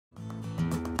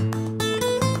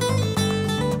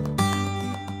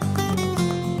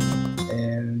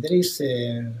there is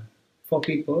 4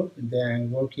 people that are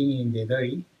working in the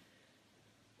dairy.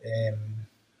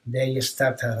 They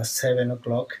start at 7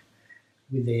 o'clock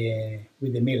with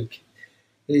the milk.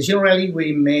 Generally,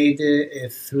 we made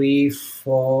 3,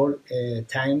 4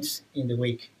 times in the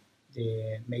week.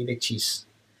 Made the cheese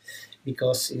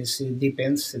because it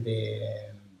depends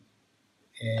the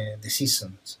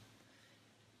seasons.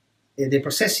 The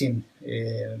processing,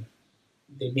 the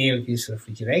milk is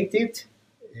refrigerated.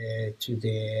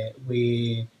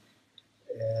 We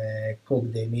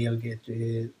cook the milk at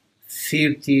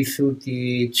 30,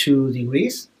 32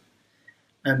 degrees,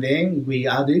 and then we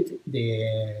added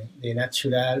the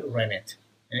natural rennet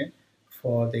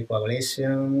for the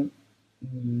coagulation,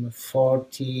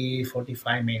 40,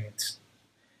 45 minutes.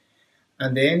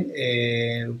 And then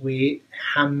we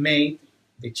handmade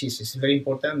the cheese. It's very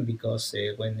important because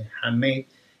when handmade,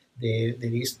 there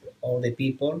is all the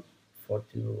people for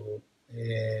to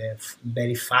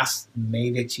very fast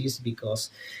made the cheese because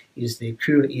is the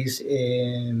cure is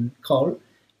cold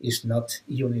is not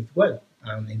unit well,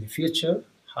 and in the future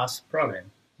has problem.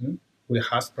 Will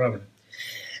has problem.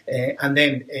 And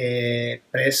then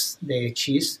press the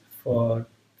cheese for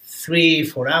 3,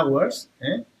 4 hours.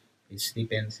 It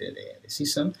depends the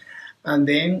season, and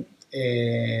then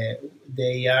they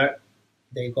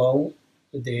go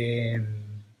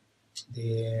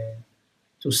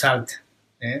to salt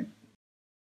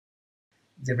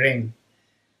the brain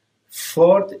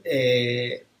for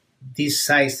this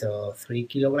size of 3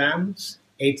 kilograms,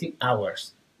 18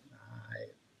 hours.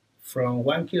 From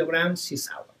 1 kilogram, 6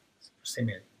 hours,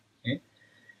 approximately.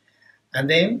 And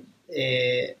then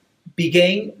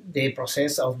begin the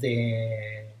process of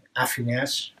the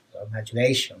affineur or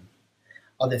maturation.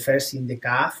 Of the first in the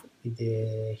calf,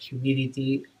 the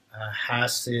humidity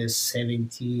has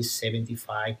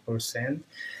 70-75%,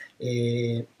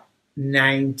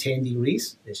 9-10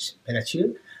 degrees the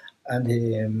temperature, and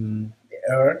the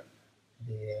air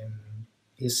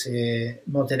is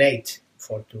moderate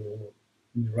for to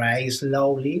rise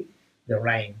slowly the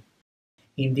rain.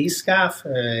 In this calf,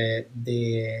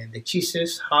 the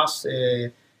cheeses has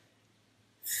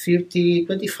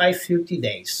 25-30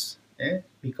 days.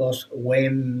 Because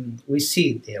when we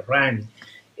see the rain,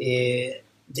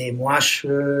 the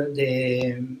moisture,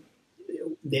 the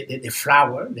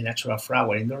flower, the natural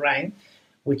flower in the rain,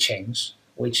 we change,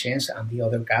 and the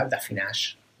other calf, the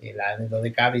affinage. The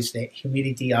other calf is the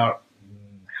humidity are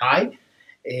high,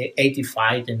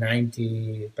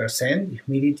 85-90%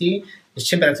 humidity. The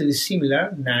temperature is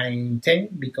similar,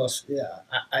 9-10, because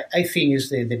I think is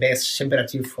the best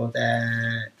temperature for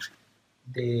the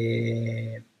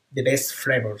best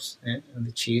flavors on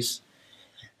the cheese.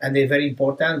 And they're very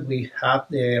important. We have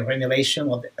the renovation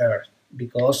of the earth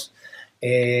because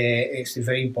it's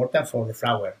very important for the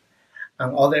flower.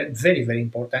 And other very, very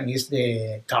important is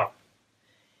the tarp.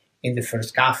 In the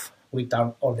first calf, we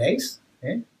tarp all days.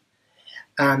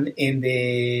 And in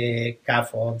the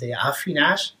calf of the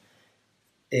affinage,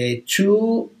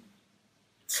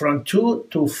 from 2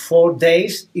 to 4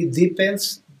 days, it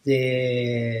depends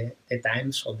the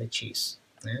times of the cheese.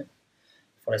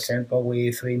 For example,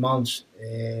 with 3 months,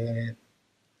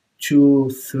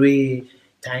 2-3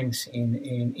 times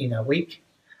in a week.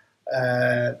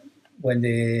 When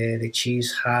the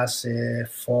cheese has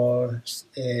 4,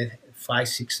 5,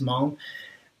 6 months,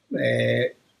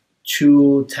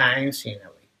 2 times in a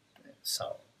week.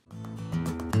 So.